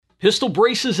Pistol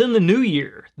braces in the new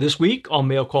year. This week on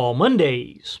Mail Call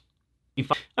Mondays.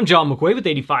 I'm John McQuaid with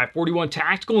 8541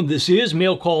 Tactical, and this is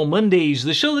Mail Call Mondays,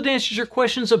 the show that answers your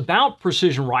questions about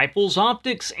precision rifles,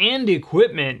 optics, and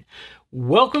equipment.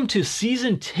 Welcome to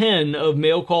Season 10 of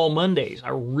Mail Call Mondays. I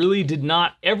really did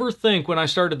not ever think when I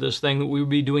started this thing that we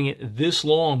would be doing it this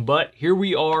long, but here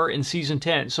we are in Season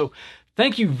 10. So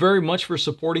thank you very much for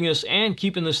supporting us and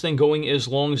keeping this thing going as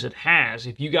long as it has.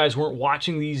 If you guys weren't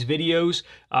watching these videos,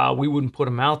 we wouldn't put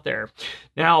them out there.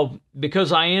 Now,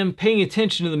 because I am paying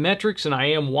attention to the metrics and I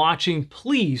am watching,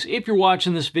 please, if you're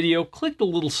watching this video, click the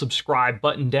little subscribe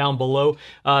button down below.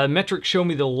 Metrics show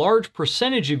me the large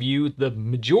percentage of you, the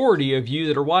majority of you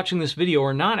that are watching this video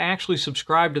are not actually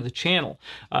subscribed to the channel.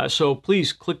 So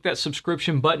please click that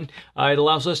subscription button. It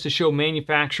allows us to show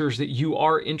manufacturers that you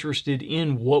are interested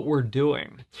in what we're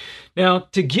doing. Now,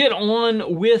 to get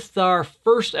on with our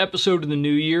first episode of the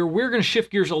new year, we're going to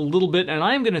shift gears a little bit, and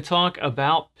I'm going to talk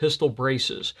about pistol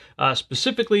braces.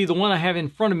 Specifically, the one I have in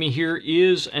front of me here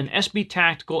is an SB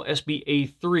Tactical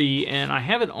SB-A3, and I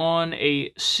have it on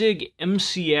a SIG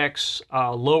MCX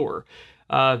lower.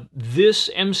 This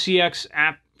MCX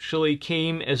actually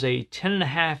came as a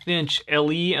 10.5-inch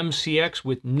LE MCX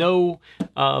with no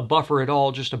buffer at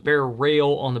all, just a bare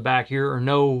rail on the back here, or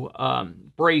no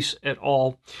brace at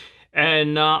all.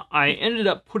 And I ended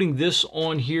up putting this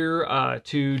on here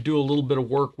to do a little bit of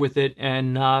work with it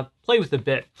and play with it a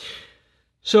bit.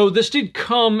 So this did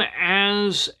come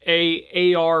as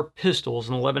a AR pistol, it's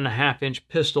an 11.5-inch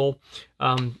pistol.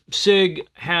 SIG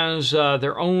has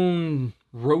their own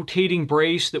rotating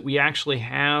brace that we actually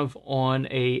have on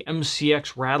a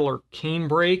MCX Rattler cane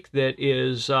brake that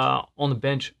is on the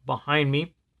bench behind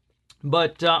me.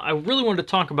 But I really wanted to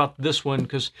talk about this one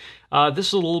because this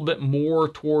is a little bit more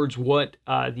towards what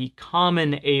the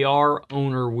common AR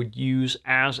owner would use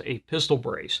as a pistol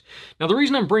brace. Now, the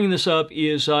reason I'm bringing this up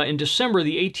is in December,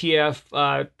 the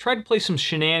ATF tried to play some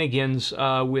shenanigans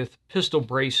with pistol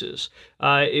braces.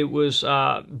 It was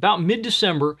about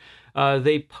mid-December.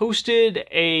 They posted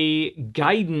a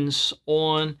guidance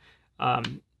on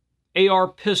AR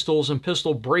pistols and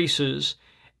pistol braces,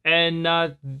 and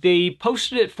they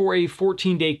posted it for a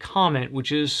 14-day comment,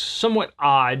 which is somewhat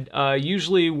odd.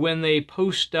 Usually when they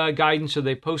post guidance or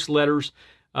they post letters,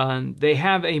 they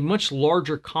have a much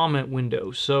larger comment window.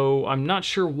 So I'm not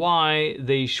sure why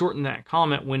they shortened that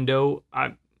comment window.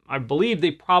 I believe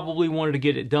they probably wanted to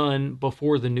get it done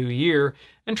before the new year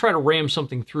and try to ram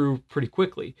something through pretty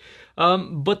quickly.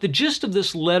 But the gist of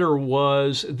this letter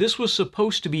was this was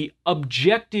supposed to be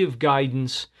objective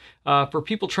guidance for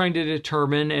people trying to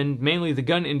determine, and mainly the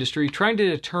gun industry, trying to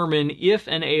determine if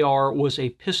an AR was a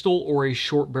pistol or a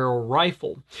short barrel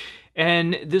rifle.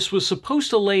 And this was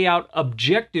supposed to lay out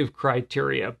objective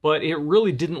criteria, but it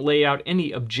really didn't lay out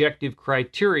any objective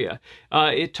criteria.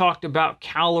 It talked about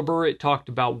caliber, it talked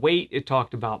about weight, it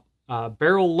talked about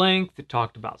barrel length, it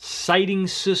talked about sighting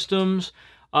systems.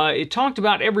 It talked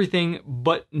about everything,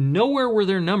 but nowhere were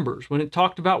there numbers. When it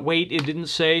talked about weight, it didn't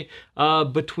say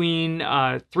between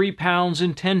 3 pounds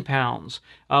and 10 pounds.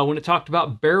 When it talked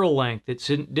about barrel length, it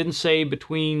didn't say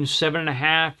between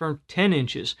 7.5 or 10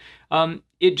 inches.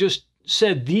 It just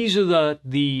said these are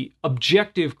the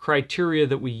objective criteria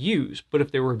that we use. But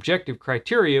if they were objective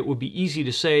criteria, it would be easy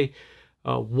to say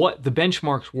what the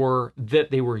benchmarks were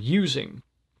that they were using.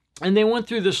 And they went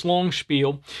through this long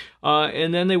spiel,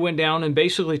 and then they went down and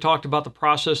basically talked about the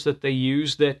process that they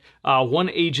use, that one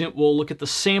agent will look at the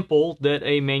sample that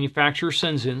a manufacturer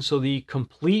sends in, so the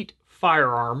complete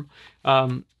firearm,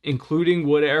 including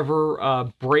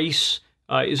whatever brace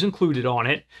is included on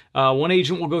it. One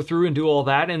agent will go through and do all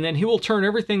that, and then he will turn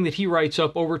everything that he writes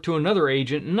up over to another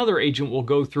agent. Another agent will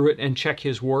go through it and check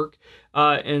his work,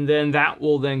 and then that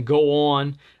will then go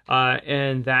on,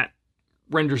 and that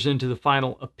renders into the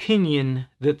final opinion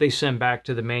that they send back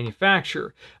to the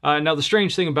manufacturer. Now, the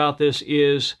strange thing about this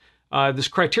is this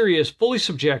criteria is fully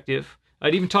subjective.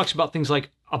 It even talks about things like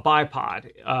a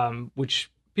bipod,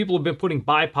 which people have been putting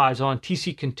bipods on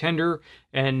TC Contender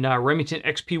and Remington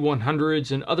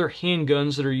XP100s and other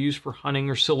handguns that are used for hunting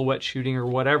or silhouette shooting or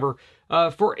whatever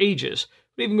for ages.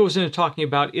 It even goes into talking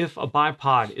about if a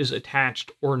bipod is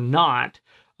attached or not,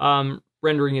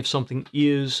 rendering if something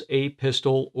is a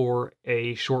pistol or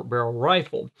a short barrel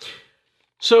rifle.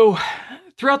 So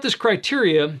throughout this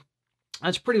criteria,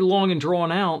 that's pretty long and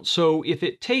drawn out. So if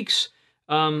it takes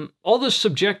all the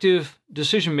subjective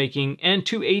decision making and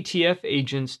 2 ATF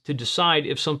agents to decide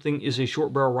if something is a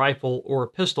short barrel rifle or a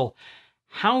pistol,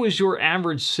 how is your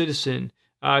average citizen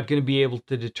going to be able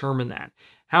to determine that?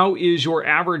 How is your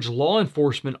average law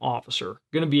enforcement officer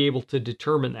going to be able to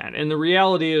determine that? And the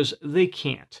reality is they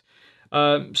can't.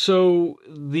 So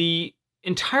the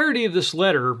entirety of this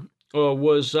letter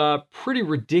was pretty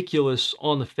ridiculous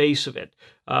on the face of it,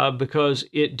 because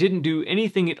it didn't do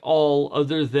anything at all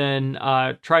other than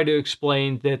try to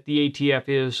explain that the ATF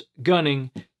is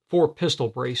gunning for pistol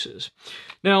braces.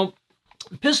 Now,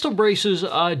 pistol braces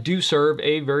do serve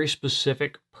a very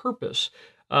specific purpose.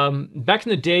 Back in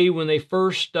the day when they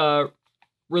first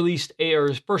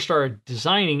first started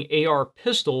designing AR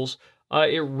pistols,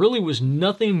 it really was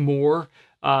nothing more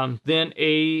than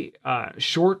a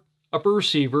short upper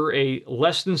receiver, a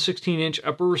less than 16-inch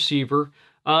upper receiver,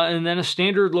 and then a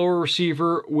standard lower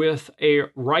receiver with a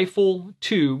rifle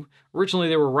tube. Originally,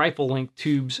 they were rifle length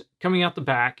tubes coming out the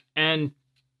back, and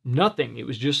nothing. It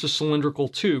was just a cylindrical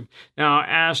tube. Now,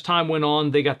 as time went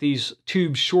on, they got these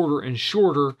tubes shorter and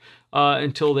shorter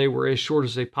until they were as short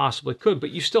as they possibly could.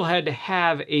 But you still had to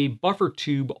have a buffer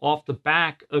tube off the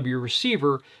back of your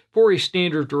receiver for a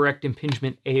standard direct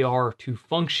impingement AR to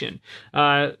function.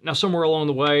 Now, somewhere along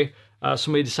the way,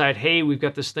 somebody decided, hey, we've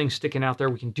got this thing sticking out there,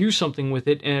 we can do something with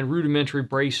it, and rudimentary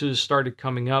braces started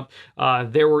coming up.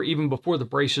 There were, even before the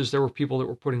braces, there were people that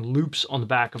were putting loops on the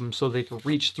back of them so they could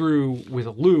reach through with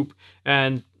a loop,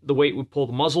 and the weight would pull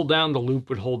the muzzle down, the loop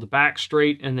would hold the back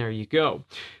straight, and there you go.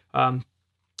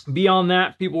 Beyond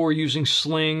that, people were using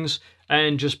slings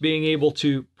and just being able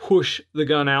to push the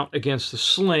gun out against the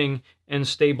sling and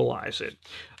stabilize it.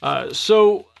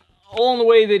 So along the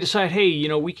way, they decide, hey,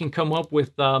 we can come up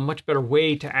with a much better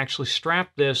way to actually strap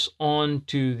this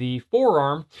onto the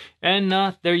forearm, and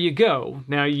there you go.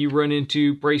 Now you run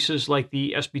into braces like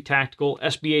the SB Tactical,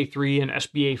 SBA3, and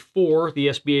SBA4. The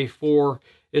SBA4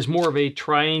 is more of a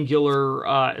triangular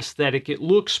aesthetic. It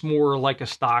looks more like a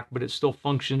stock, but it still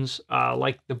functions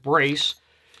like the brace.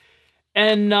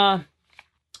 And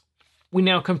we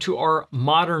now come to our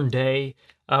modern day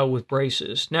with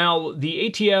braces. Now, the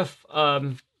ATF, I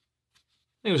think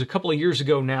it was a couple of years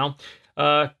ago now,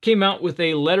 came out with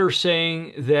a letter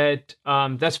saying that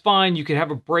that's fine, you could have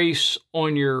a brace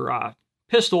on your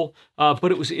pistol,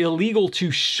 but it was illegal to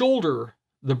shoulder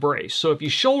the brace. So if you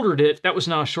shouldered it, that was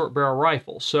now a short barrel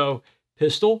rifle. So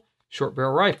pistol, short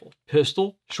barrel rifle,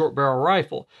 pistol, short barrel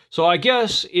rifle. So I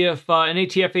guess if an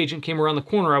ATF agent came around the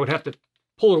corner, I would have to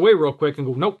pull it away real quick and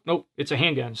go, nope, it's a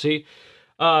handgun. See,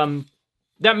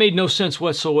 that made no sense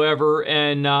whatsoever.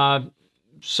 And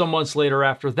some months later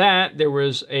after that, there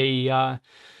was a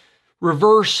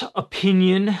reverse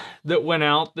opinion that went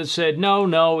out that said,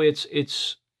 no,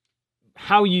 it's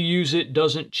how you use it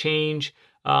doesn't change.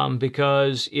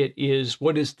 Because it is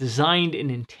what is designed and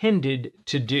intended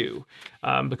to do.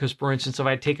 Because, for instance, if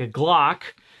I take a Glock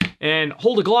and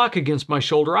hold a Glock against my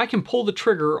shoulder, I can pull the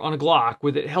trigger on a Glock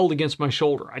with it held against my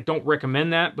shoulder. I don't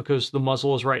recommend that because the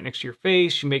muzzle is right next to your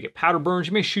face. You may get powder burns.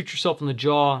 You may shoot yourself in the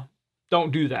jaw.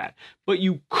 Don't do that. But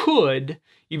you could,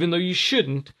 even though you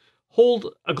shouldn't,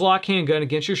 hold a Glock handgun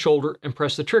against your shoulder and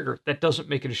press the trigger. That doesn't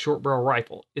make it a short barrel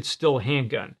rifle. It's still a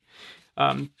handgun.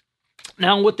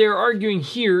 Now, what they're arguing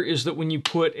here is that when you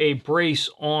put a brace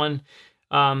on,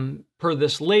 per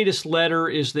this latest letter,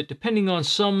 is that depending on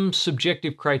some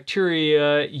subjective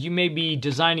criteria, you may be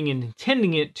designing and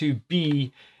intending it to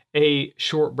be a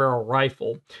short barrel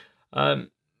rifle.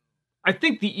 I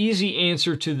think the easy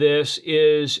answer to this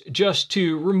is just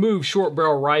to remove short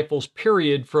barrel rifles,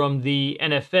 period, from the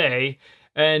NFA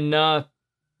and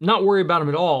not worry about them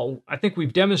at all. I think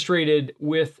we've demonstrated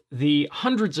with the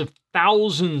hundreds of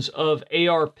thousands of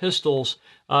AR pistols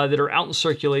that are out in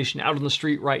circulation, out on the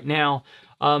street right now.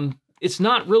 It's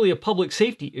not really a public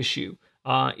safety issue.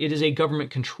 It is a government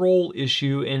control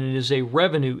issue, and it is a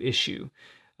revenue issue.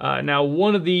 Now,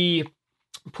 one of the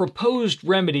proposed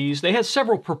remedies, they had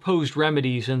several proposed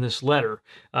remedies in this letter.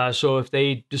 So if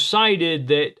they decided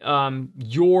that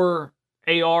your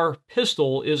AR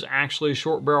pistol is actually a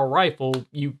short barrel rifle,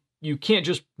 you can't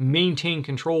just maintain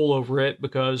control over it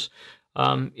because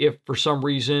if for some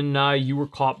reason you were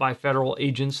caught by federal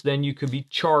agents, then you could be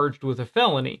charged with a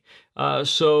felony.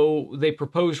 So they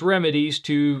proposed remedies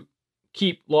to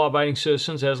keep law-abiding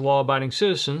citizens as law-abiding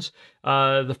citizens.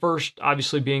 The first,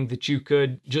 obviously, being that you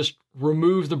could just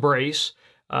remove the brace.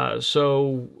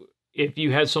 So if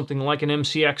you had something like an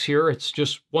MCX here, it's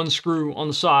just one screw on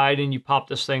the side and you pop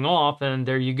this thing off and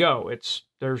there you go.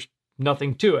 There's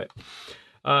nothing to it.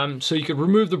 So you could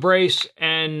remove the brace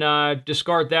and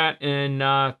discard that, and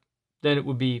then it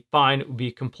would be fine. It would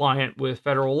be compliant with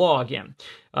federal law again.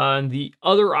 And the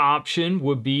other option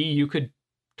would be you could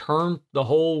turn the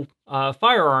whole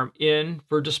firearm in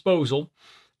for disposal.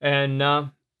 And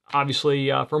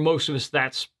obviously, for most of us,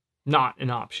 that's not an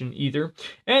option either.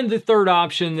 And the third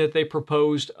option that they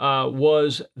proposed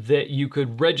was that you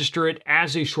could register it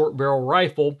as a short barrel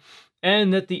rifle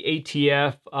and that the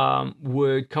ATF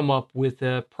would come up with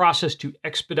a process to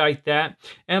expedite that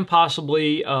and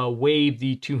possibly waive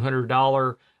the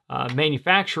 $200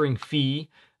 manufacturing fee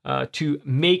to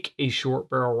make a short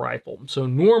barrel rifle. So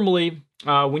normally,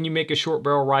 when you make a short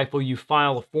barrel rifle, you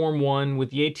file a Form 1 with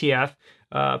the ATF.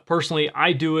 Personally,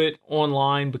 I do it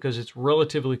online because it's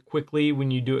relatively quickly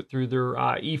when you do it through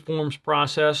their e-forms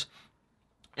process.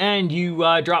 And you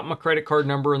drop my credit card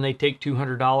number and they take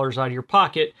 $200 out of your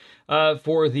pocket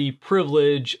for the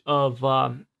privilege of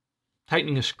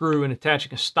tightening a screw and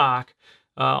attaching a stock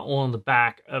on the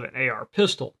back of an AR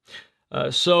pistol.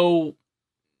 So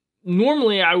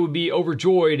normally I would be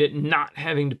overjoyed at not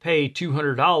having to pay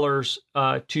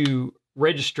 $200 to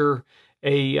register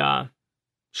a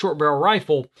short barrel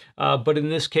rifle, but in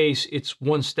this case, it's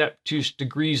one step just to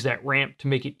grease that ramp to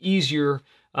make it easier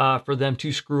for them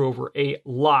to screw over a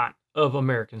lot of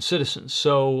American citizens.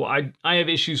 So I have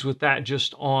issues with that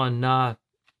just on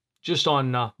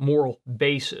moral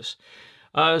basis.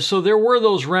 So there were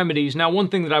those remedies. Now, one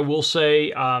thing that I will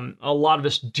say, a lot of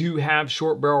us do have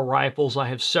short barrel rifles. I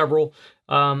have several.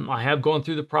 I have gone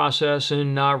through the process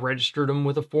and registered them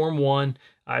with a Form 1.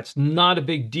 It's not a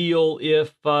big deal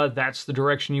if that's the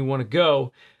direction you want to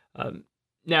go.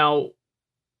 Now,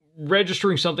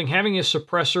 registering something, having a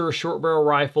suppressor, a short barrel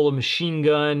rifle, a machine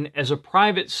gun as a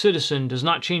private citizen does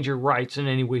not change your rights in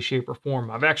any way, shape, or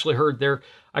form. I've actually heard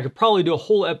I could probably do a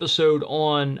whole episode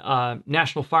on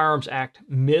National Firearms Act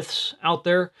myths out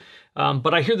there.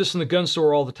 But I hear this in the gun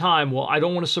store all the time. Well, I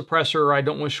don't want a suppressor, or I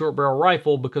don't want a short barrel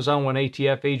rifle because I don't want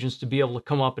ATF agents to be able to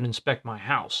come up and inspect my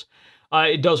house.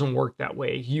 It doesn't work that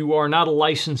way. You are not a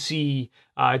licensee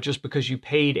just because you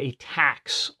paid a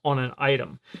tax on an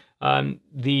item.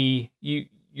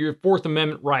 Your Fourth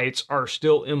Amendment rights are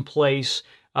still in place.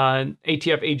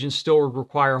 ATF agents still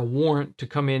require a warrant to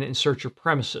come in and search your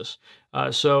premises.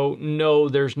 So no,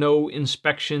 there's no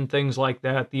inspection, things like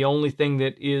that. The only thing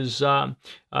that is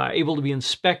able to be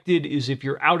inspected is if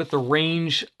you're out at the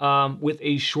range with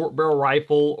a short barrel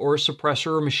rifle or a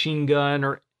suppressor or machine gun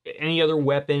or any other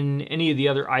weapon, any of the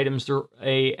other items. They're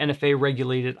a NFA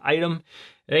regulated item.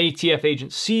 An ATF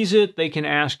agent sees it, they can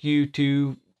ask you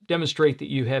to demonstrate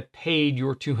that you have paid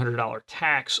your $200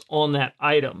 tax on that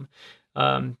item.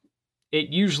 It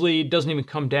usually doesn't even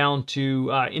come down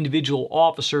to individual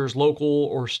officers, local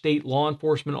or state law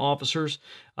enforcement officers.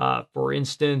 For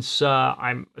instance,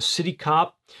 I'm a city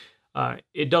cop.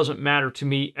 It doesn't matter to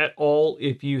me at all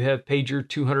if you have paid your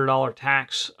 $200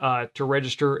 tax to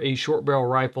register a short barrel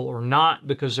rifle or not,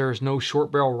 because there is no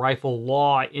short barrel rifle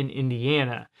law in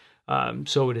Indiana.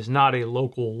 So it is not a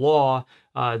local law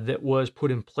that was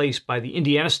put in place by the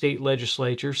Indiana state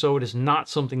legislature. So it is not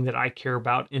something that I care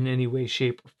about in any way,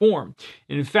 shape, or form.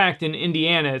 And in fact, in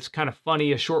Indiana, it's kind of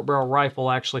funny. A short barrel rifle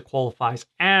actually qualifies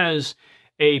as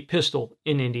a pistol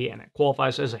in Indiana. It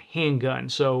qualifies as a handgun.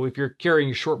 So if you're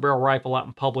carrying a short barrel rifle out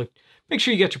in public, make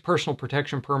sure you get your personal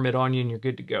protection permit on you and you're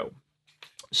good to go.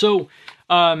 So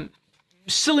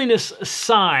silliness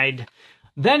aside,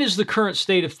 that is the current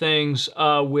state of things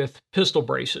with pistol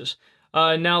braces.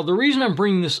 Now, the reason I'm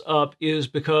bringing this up is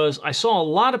because I saw a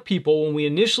lot of people when we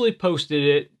initially posted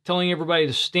it telling everybody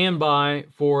to stand by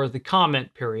for the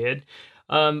comment period.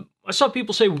 I saw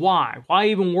people say, why? Why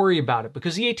even worry about it?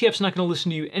 Because the ATF's not going to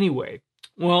listen to you anyway.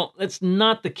 Well, that's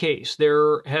not the case.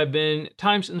 There have been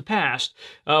times in the past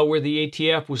where the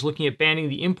ATF was looking at banning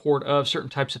the import of certain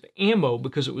types of ammo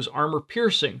because it was armor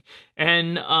piercing.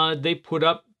 And they put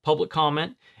up public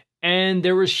comment, and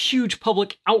there was huge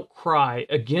public outcry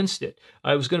against it.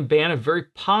 It was going to ban a very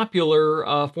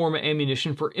popular form of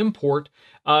ammunition for import.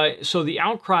 So the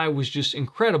outcry was just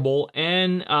incredible,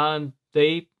 and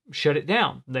they shut it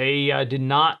down. They did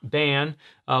not ban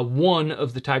one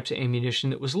of the types of ammunition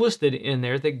that was listed in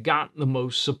there that got the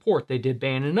most support. They did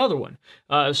ban another one.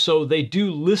 So they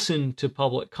do listen to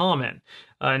public comment.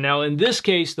 Now, in this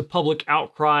case, the public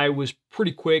outcry was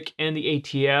pretty quick, and the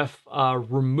ATF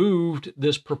removed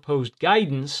this proposed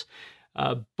guidance.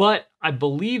 But I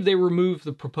believe they removed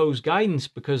the proposed guidance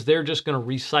because they're just going to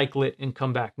recycle it and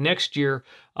come back next year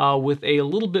with a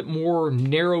little bit more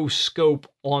narrow scope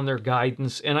on their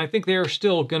guidance. And I think they're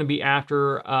still going to be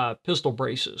after pistol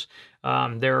braces.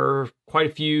 There are quite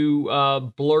a few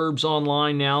blurbs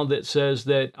online now that says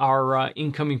that our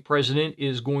incoming president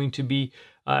is going to be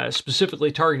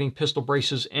specifically targeting pistol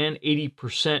braces and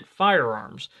 80%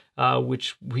 firearms,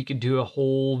 which we could do a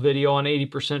whole video on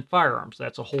 80% firearms.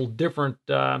 That's a whole different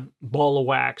ball of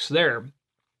wax there.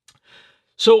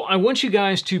 So I want you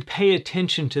guys to pay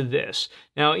attention to this.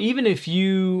 Now, even if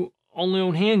you only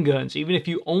own handguns, even if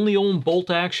you only own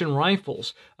bolt-action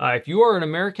rifles, if you are an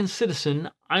American citizen,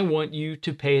 I want you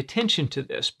to pay attention to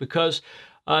this, because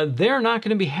they're not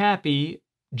going to be happy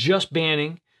just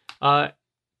banning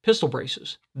pistol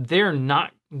braces.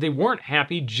 They weren't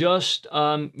happy just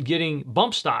getting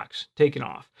bump stocks taken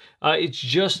off. It's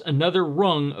just another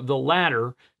rung of the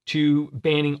ladder to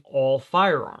banning all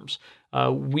firearms.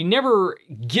 We never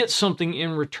get something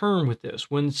in return with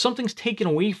this. When something's taken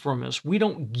away from us, we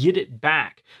don't get it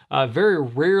back. Very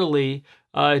rarely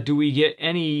do we get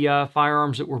any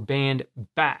firearms that were banned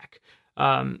back.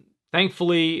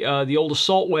 Thankfully, the old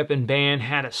assault weapon ban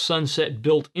had a sunset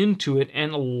built into it,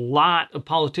 and a lot of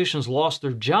politicians lost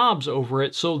their jobs over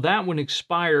it, so that one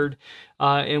expired,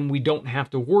 and we don't have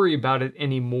to worry about it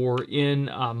anymore in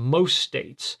most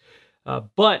states.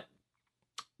 But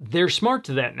they're smart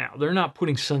to that now. They're not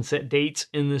putting sunset dates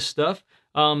in this stuff.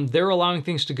 They're allowing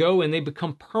things to go, and they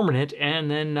become permanent,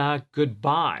 and then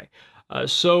goodbye.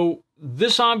 So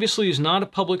this obviously is not a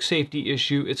public safety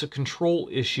issue. It's a control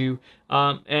issue,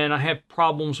 and I have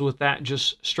problems with that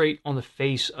just straight on the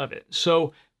face of it.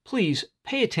 So please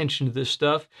pay attention to this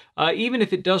stuff. Even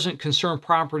if it doesn't concern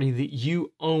property that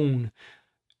you own,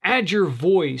 add your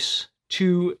voice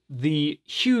to the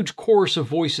huge chorus of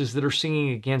voices that are singing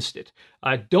against it.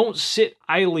 Don't sit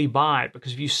idly by,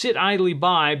 because if you sit idly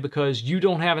by because you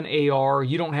don't have an AR,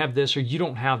 you don't have this, or you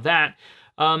don't have that,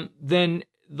 then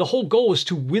the whole goal is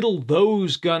to whittle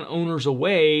those gun owners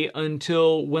away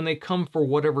until when they come for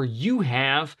whatever you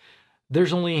have,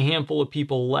 there's only a handful of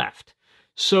people left.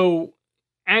 So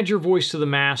add your voice to the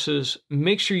masses.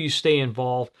 Make sure you stay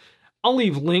involved. I'll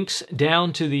leave links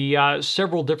down to the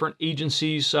several different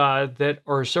agencies that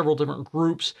are several different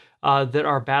groups that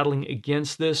are battling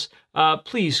against this.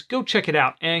 Please go check it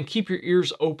out and keep your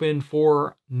ears open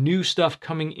for new stuff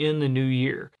coming in the new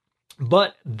year.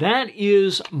 But that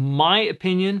is my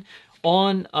opinion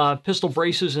on pistol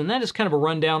braces, and that is kind of a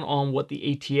rundown on what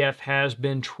the ATF has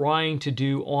been trying to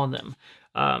do on them.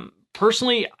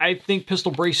 Personally, I think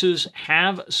pistol braces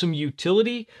have some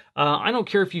utility. I don't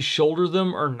care if you shoulder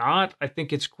them or not. I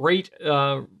think it's great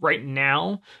right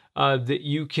now that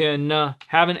you can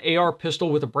have an AR pistol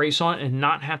with a brace on and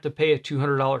not have to pay a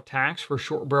 $200 tax for a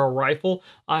short barrel rifle.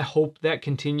 I hope that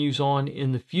continues on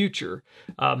in the future.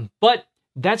 But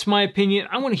that's my opinion.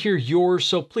 I want to hear yours,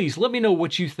 so please let me know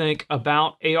what you think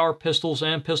about AR pistols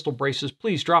and pistol braces.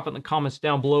 Please drop it in the comments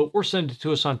down below or send it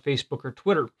to us on Facebook or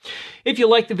Twitter. If you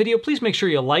liked the video, please make sure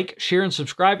you like, share, and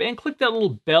subscribe, and click that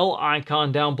little bell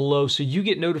icon down below so you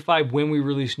get notified when we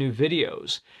release new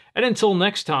videos. And until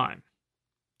next time,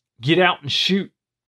 get out and shoot.